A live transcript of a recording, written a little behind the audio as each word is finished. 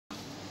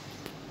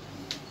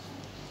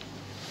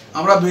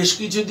আমরা বেশ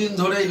কিছুদিন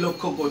ধরেই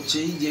লক্ষ্য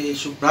করছি যে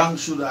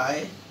শুভ্রাংশু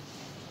রায়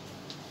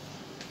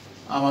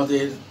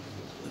আমাদের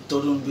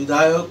তরুণ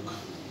বিধায়ক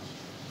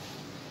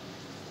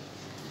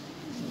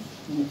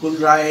মুকুল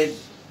রায়ের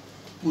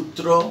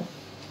পুত্র,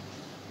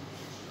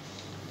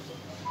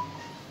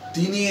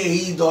 তিনি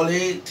এই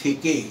দলে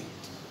থেকে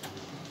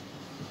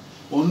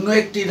অন্য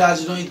একটি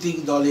রাজনৈতিক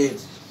দলের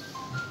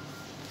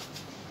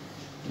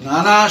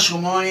নানা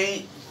সময়ে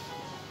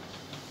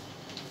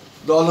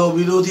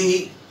দলবিরোধী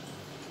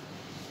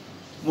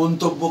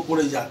মন্তব্য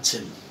করে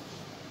যাচ্ছেন,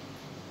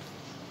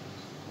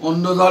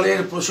 অন্য দলের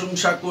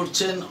প্রশংসা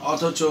করছেন,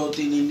 অথচ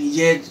তিনি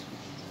নিজের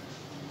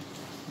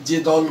যে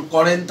দল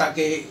করেন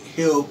তাকে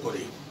হেয়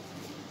করে।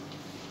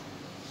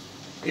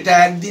 এটা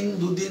একদিন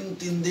দুদিন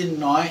তিন দিন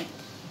নয়,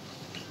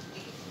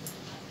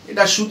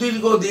 এটা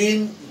সুদীর্ঘ দিন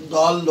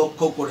দল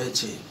লক্ষ্য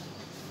করেছে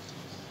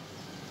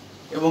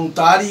এবং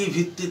তারই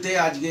ভিত্তিতে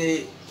আজকে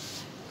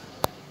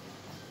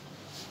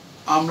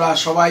আমরা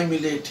সবাই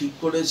মিলে ঠিক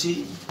করেছি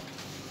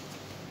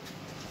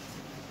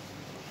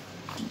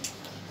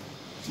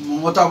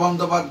মমতা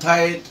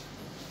বন্দ্যোপাধ্যায়ের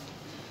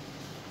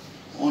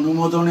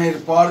অনুমোদনের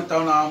পর,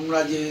 কারণ আমরা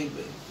যে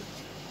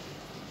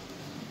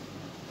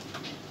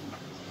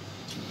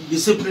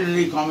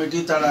ডিসিপ্লিনারি কমিটি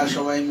তারা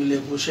সবাই মিলে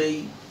বসেই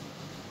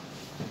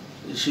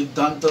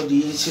সিদ্ধান্ত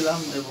নিয়েছিলাম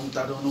এবং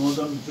তার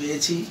অনুমোদন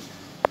পেয়েছি,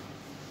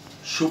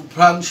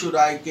 শুভ্রাংশু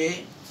রায়কে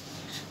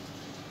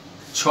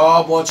 6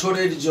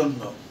 বছরের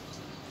জন্য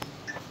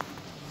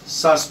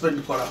সাসপেন্ড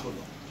করা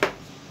হলো।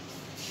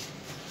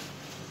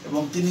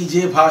 এবং তিনি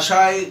যে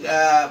ভাষায়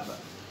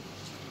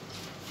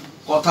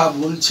কথা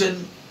বলছেন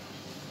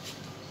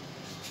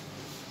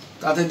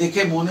তাতে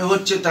দেখে মনে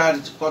হচ্ছে, তার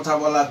কথা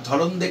বলার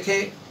ধরন দেখে,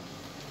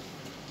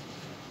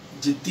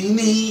 যে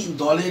তিনি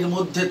দলের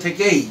মধ্যে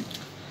থেকেই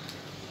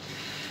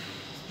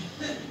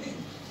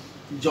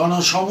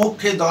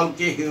জনসমক্ষে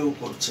দলকে হেয়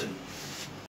করছেন।